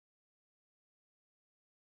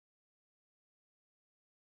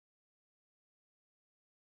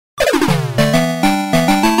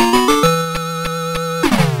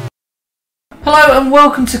Hello and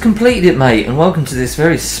welcome to Completed It, mate, and welcome to this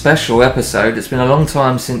very special episode. It's been a long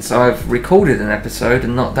time since I've recorded an episode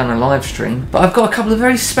and not done a live stream, but I've got a couple of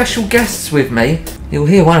very special guests with me. You'll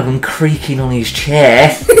hear one of them creaking on his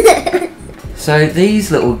chair. So these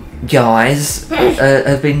little guys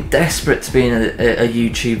have been desperate to be in a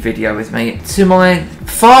YouTube video with me. To my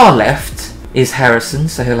far left is Harrison.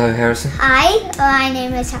 Say hello, Harrison. Hi, my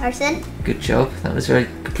name is Harrison. Good job. That was very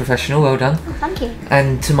professional. Well done. Oh, thank you.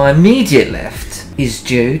 And to my immediate left is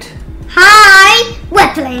Jude. Hi,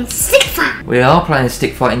 we're playing stick fight. We are playing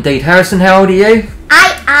stick fight indeed. Harrison, how old are you?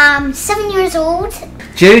 I am 7 years old.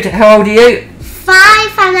 Jude, how old are you? 5,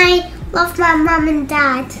 and I love my mum and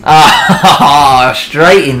dad. Ah,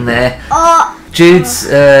 straight in there. Oh. Jude's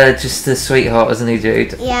just a sweetheart, isn't he,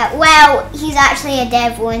 Jude? Yeah, well, he's actually a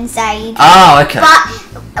devil inside. Oh, okay.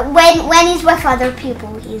 But when he's with other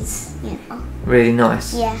people, he's, you know. Really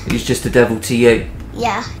nice. Yeah. He's just a devil to you.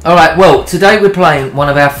 Yeah. Alright, well, today we're playing one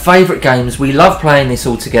of our favourite games. We love playing this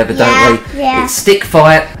all together, don't we? Yeah. It's stick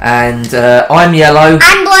fight, and I'm yellow.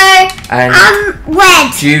 I'm blue. And I'm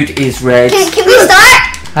red. Jude is red. Can we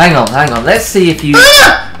start? Hang on. Let's see if you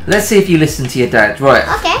listen to your dad. Right.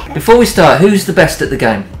 Okay. Before we start, who's the best at the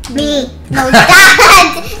game? Me. No, Dad.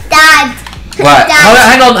 Dad. Right.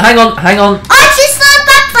 Dad. Hang on. Oh, she's not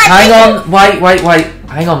back. Hang on. Wait.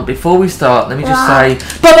 Hang on. Before we start, let me just say.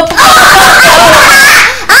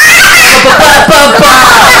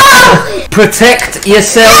 Protect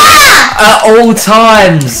yourself at all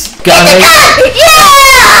times, Gunny.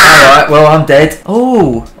 Alright, well, I'm dead.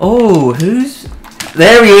 Oh, who's...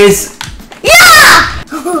 There he is. Yeah!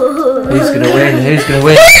 Who's gonna win?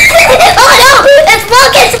 Oh no! It's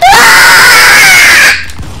Marcus!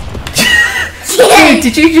 Dude,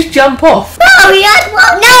 did you just jump off? Oh, yeah.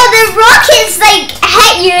 No, the rockets like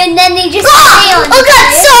hit you and then they just stay on. Oh god,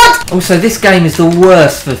 sword! Also, this game is the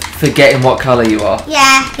worst for forgetting what colour you are.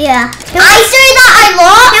 Yeah. I say that I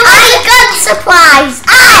lost. I got surprised.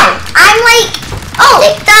 Ow! I'm like,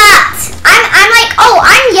 like that. I'm like,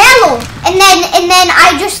 I'm yellow. And then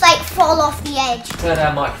I just like fall off the edge. Turn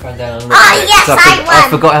our microphone down a little bit. Yes, I won. I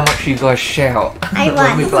forgot how much you guys shout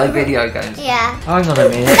when we play video games. Yeah. Hang on a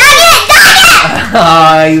minute. Dang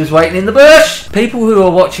it! He was waiting in the bush. People who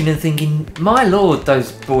are watching and thinking, my lord,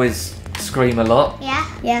 those boys scream a lot.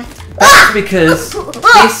 Yeah. That's because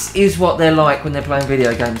this is what they're like when they're playing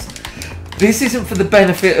video games. This isn't for the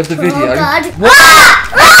benefit of the video. Oh god.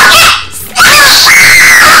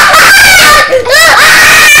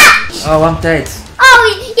 Oh, I'm dead.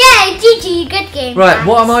 Oh, yeah, GG, good game. Right, guys.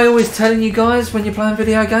 what am I always telling you guys when you're playing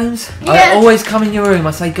video games? Yeah. I always come in your room,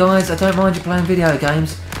 I say, guys, I don't mind you playing video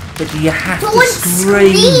games, but do you have to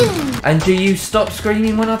scream? And do you stop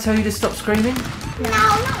screaming when I tell you to stop screaming? No,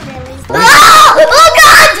 not really. Oh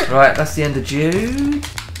god! Right, that's the end of Jude.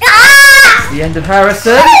 Ah! The end of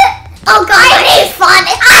Harrison. Oh god, I need fun.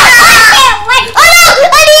 I can't wait. Oh no,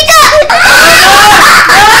 I need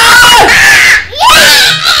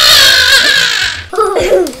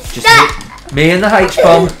Just me and the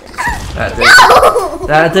H-bomb.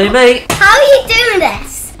 That'll do me. How are you doing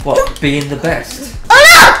this? What, being the best? Oh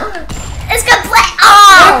no! It's gonna play. What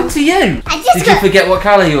Oh! happened to you? Did you forget what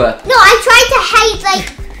colour you were? No, I tried to hide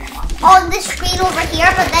like on the screen over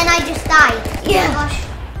here, but then I just died. Yeah. Oh gosh.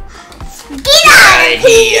 Get out of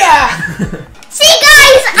here! See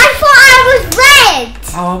guys, I thought I was red.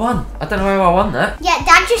 Oh, I won. I don't know how I won that. Yeah,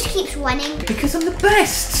 Dad just keeps winning. Because I'm the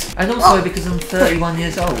best. And also because I'm 31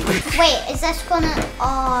 years old. Wait, is this gonna...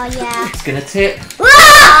 Oh, yeah. It's gonna tip. Oh,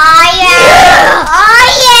 yeah. Oh,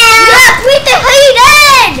 yeah. Yeah, we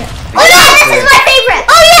defeated. Oh, yeah, this is my favorite.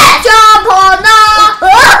 Oh, yeah. Jump on the...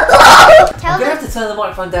 I'm gonna have to turn the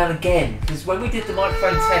microphone down again. Because when we did the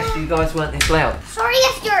microphone test, you guys weren't this loud. Sorry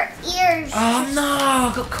if your ears... Oh, no.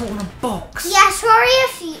 I got caught in a box. Yeah, sorry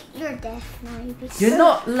if you're deaf now. You're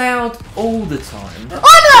not loud all the time. Oh, no.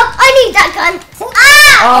 I need that gun.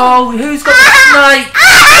 Ah! Oh, who's got the snake?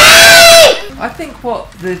 Ah! I think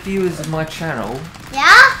what the viewers of my channel,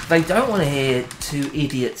 Yeah? they don't want to hear two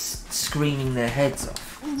idiots screaming their heads off.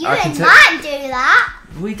 You did not do that.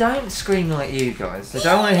 We don't scream like you guys. They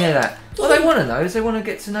don't want to hear that. What they want to know is they want to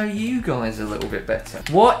get to know you guys a little bit better.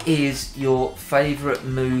 What is your favourite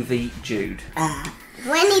movie, Jude?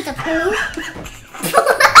 Winnie the Pooh.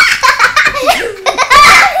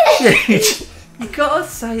 Dude, you gotta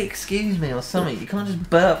say excuse me or something. You can't just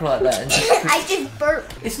burp like that. And just... I just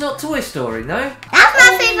burped. It's not Toy Story, no? That's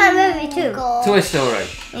my favorite movie too. Toy Story.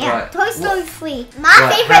 Yeah, Right. Toy Story 3.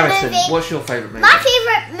 My favorite Harrison, movie. what's your favourite movie? My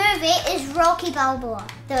favorite movie is Rocky Balboa,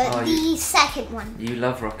 the second one. You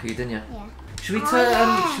love Rocky, didn't you? Yeah. Should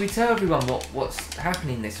we tell everyone what's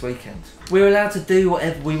happening this weekend? We're allowed to do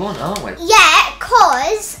whatever we want, aren't we? Yeah,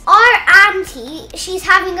 Because our auntie, she's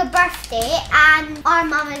having a birthday, and our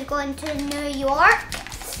mum is going to New York.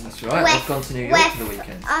 That's right. We've gone to New York for the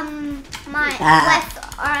weekend. With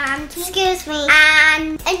our auntie. Excuse me.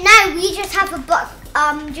 And now we just have a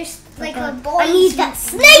just like a boys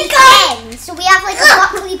weekend. So we have like a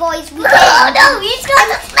Buckley Boys weekend. Oh no, he's got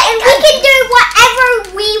and we can do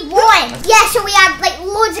whatever we want. Yeah, so we had like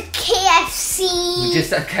loads of KFC. We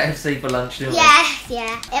just had KFC for lunch, didn't we?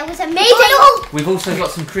 Yeah. It was amazing. We've also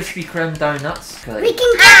got some Krispy Kreme donuts. We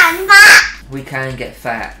can get fat. We can get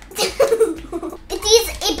fat. It is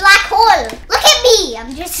a black hole. Look at me.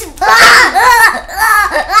 I'm just. Oh,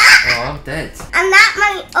 I'm dead. And that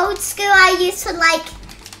my old school. I used to like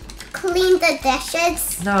clean the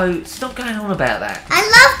dishes. No, stop going on about that. I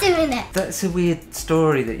love doing it. That's a weird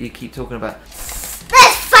story that you keep talking about.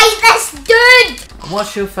 Let's fight this dude.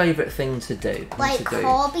 What's your favourite thing to do? Like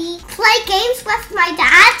hobby. Play games with my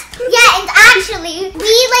dad. Yeah, and actually,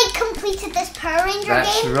 we like completed this Power Ranger game.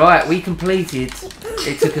 That's right, we completed.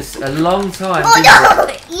 It took us a long time. Oh no!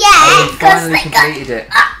 Yeah, and we finally completed it.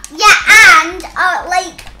 And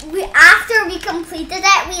after we completed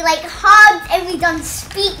it, we like hugged and we done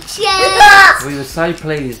speeches. We were so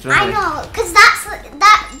pleased, weren't we? I know, because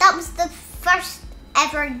that was the first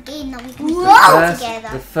ever game that we completed together.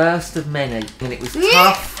 The first of many, and it was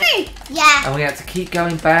tough. Yeah. And we had to keep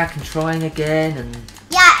going back and trying again, and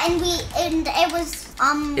yeah, and it was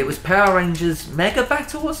It was Power Rangers Mega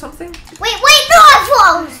Battle or something. Wait, no, I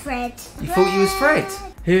thought I was Fred. You thought you was Fred.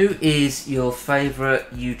 Who is your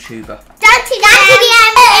favourite YouTuber? Dante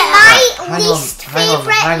DM, and my least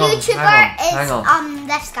favourite YouTuber is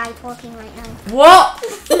this guy talking right now. What?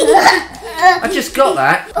 I just got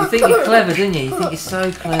that. You think you're clever, didn't you? You think you're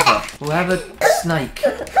so clever. We'll have a snake.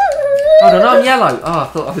 Hold on, I'm yellow. Oh, I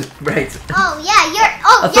thought I was red. Oh yeah,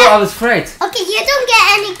 I thought I was Fred. Okay, you don't get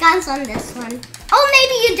any guns on this one. Oh,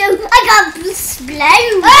 maybe you do. I got blue.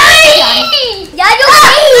 Yeah,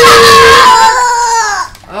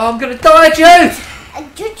 Oh, I'm gonna die, Jude!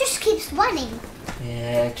 Jude just keeps winning.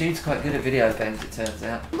 Yeah, Jude's quite good at video games, it turns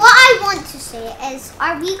out. What I want to say is,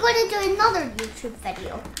 are we going to do another YouTube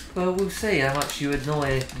video? Well, we'll see how much you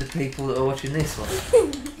annoy the people that are watching this one.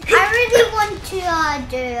 I really want to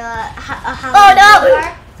do a Hello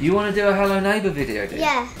Neighbor. You want to do a Hello Neighbor video, do you?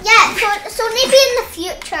 Yeah. So maybe in the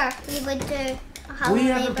future we would do a Hello Neighbor. We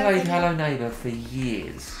haven't played video. Hello Neighbor for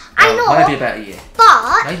years. I know. Maybe about a year.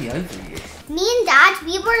 But maybe over a year. Me and Dad,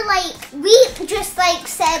 we just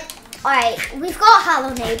said, alright, we've got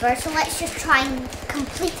Hello Neighbor, so let's just try and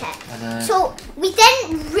complete it. I know. So we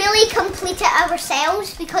didn't really complete it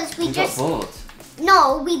ourselves because we just got bored.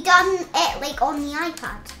 No, we done it like on the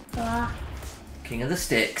iPad. King of the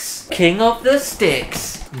Sticks. King of the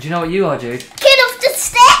Sticks. And do you know what you are, Jude? King of the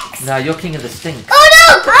Sticks! No, you're King of the Stink. Oh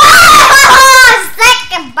no! Oh,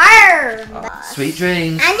 stick and burn! Sweet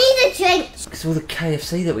dreams. I need a drink. It's all the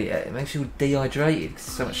KFC that we ate. It makes you all dehydrated because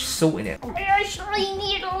there's so much salt in it. I actually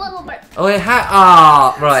need a little bit. Oh,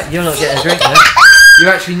 right. You're not getting a drink then.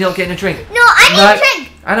 You're actually not getting a drink. No, I need a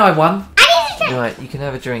drink. I know I won. I need a drink. Right, you can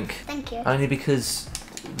have a drink. Thank you. Only because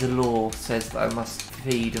the law says that I must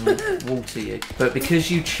feed and water you. But because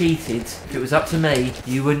you cheated, if it was up to me,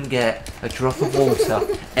 you wouldn't get a drop of water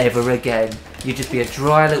ever again. You'd just be a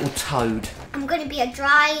dry little toad. I'm gonna be a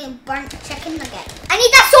dry and burnt chicken nugget. I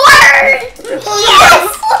need that sword!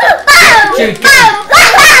 Yes! Jude, Bow!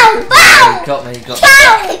 You got me, Come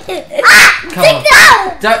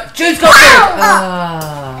on. Jude's got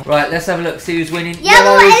me! Right, let's have a look, see who's winning.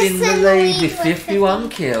 Yellow is is in the lead with 51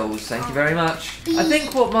 kills. Thank you very much. I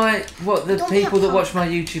think what the people that watch my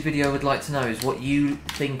YouTube video would like to know is what you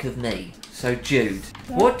think of me. So Jude,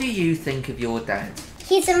 what do you think of your dad?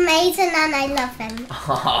 He's amazing and I love him.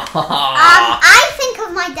 I think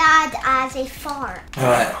of my dad as a fart.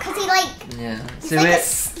 Right. Because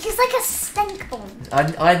he's like a stink bomb.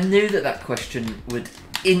 I knew that question would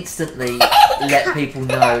instantly let people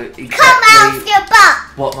know exactly Come out your butt.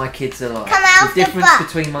 what my kids are like. Come out the your difference butt.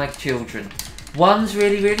 between my children. One's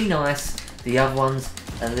really, really nice. The other one's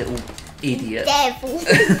a little idiot. Devil.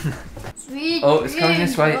 Oh, it's coming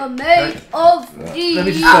this way. Let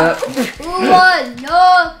me just burp.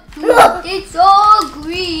 It's all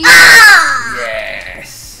green.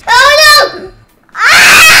 Yes. Oh no!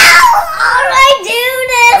 How do I do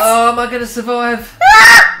this? Oh, am I going to survive?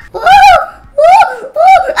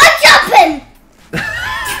 I'm jumping!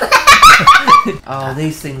 Oh,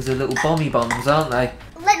 these things are little bomby bombs, aren't they?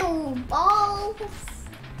 Little balls.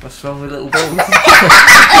 What's wrong with little balls?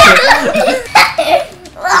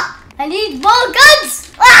 I need more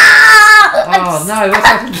guns! Oh no, what's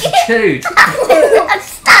happened to Jude? I'm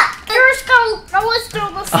stuck! Let's go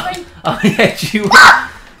this thing. Oh, Yeah, you.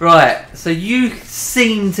 Right. So you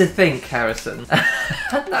seem to think, Harrison.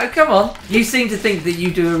 No, come on. You seem to think that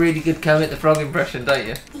you do a really good Kermit the Frog impression, don't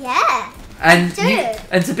you? Yeah. And I do.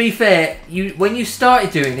 and to be fair, when you started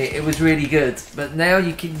doing it, it was really good. But now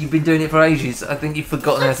you've been doing it for ages. I think you've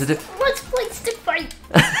forgotten how to do. Let's play stick fight.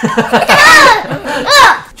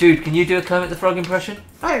 Jude, can you do a Kermit the Frog impression?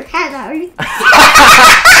 Oh, hello.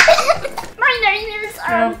 My name is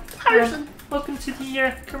Harrison. Welcome to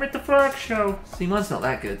the Kermit the Frog show. See, mine's not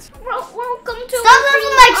that good. Welcome to. Stop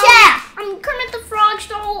moving my chair. I'm Kermit the Frog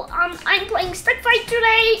show. I'm playing stick fight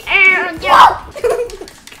today, and yeah.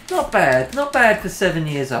 Not bad. Not bad for 7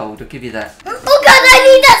 years old. I'll give you that. Oh God, I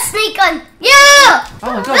need that snake gun. Yeah.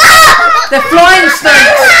 Oh my God. They're flying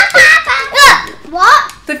snakes.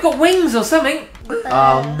 What? They've got wings or something.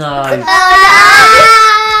 Oh no.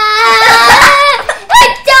 I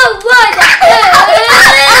don't want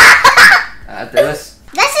That'll do us.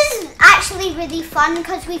 This is actually really fun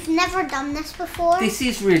because we've never done this before. This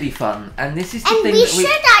is really fun, and this is the And thing we that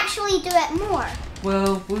should actually do it more.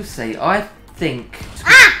 Well, we'll see. I think.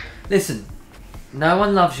 Listen, no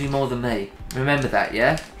one loves you more than me. Remember that,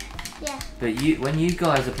 yeah? Yeah. But when you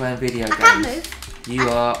guys are playing video I can't games, move. you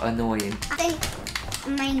are annoying. I think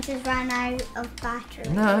mine just ran out of battery.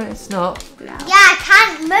 No, it's not. Yeah, I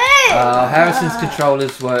can't move. Harrison's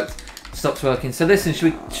controller's stopped working. So listen,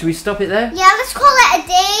 should we stop it there? Yeah, let's call it a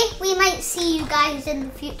day. We might see you guys in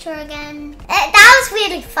the future again. That was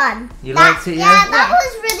really fun. You liked it, yeah? Yeah, that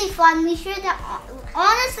was really fun. We should.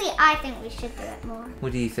 Honestly, I think we should do it more.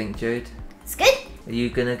 What do you think, Jude? It's good. Are you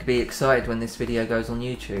gonna be excited when this video goes on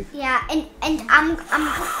YouTube? Yeah, and I'm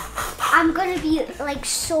gonna be like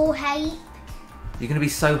so hyped. You're gonna be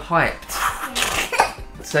so hyped.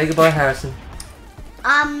 Say goodbye, Harrison.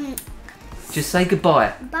 Just say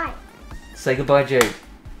goodbye. Bye. Say goodbye, Jude.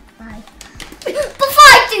 Bye. Before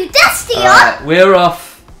I do this to you. Alright, we're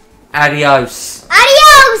off. Adios.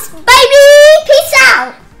 Adios, baby. Peace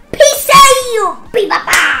out. Peace out. Bye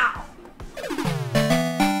bye.